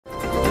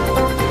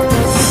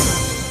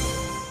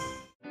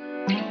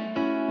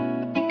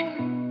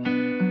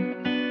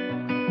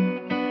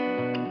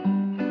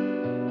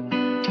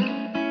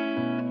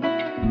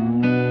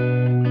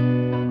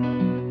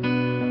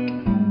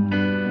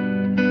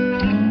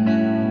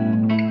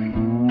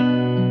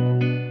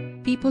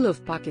people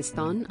of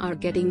Pakistan are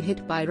getting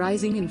hit by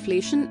rising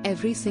inflation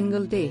every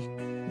single day.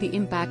 The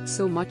impact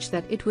so much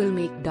that it will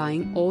make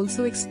dying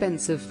also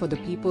expensive for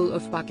the people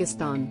of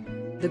Pakistan.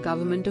 The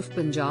government of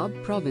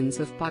Punjab province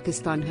of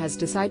Pakistan has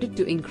decided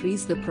to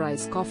increase the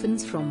price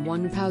coffins from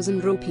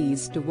 1000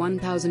 rupees to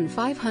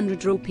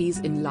 1500 rupees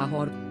in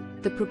Lahore.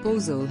 The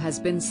proposal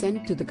has been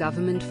sent to the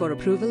government for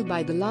approval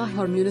by the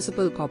Lahore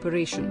Municipal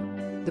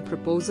Corporation. The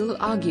proposal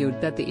argued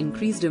that the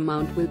increased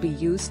amount will be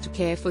used to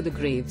care for the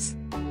graves.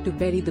 To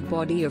bury the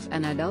body of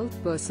an adult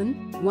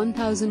person,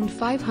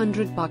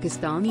 1500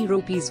 Pakistani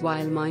rupees,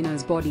 while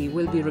minor's body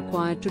will be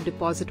required to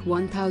deposit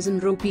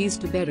 1000 rupees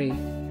to bury.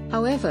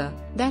 However,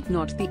 that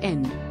not the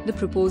end. The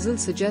proposal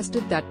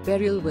suggested that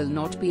burial will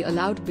not be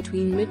allowed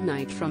between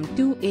midnight from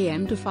 2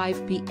 AM to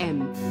 5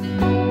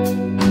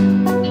 PM.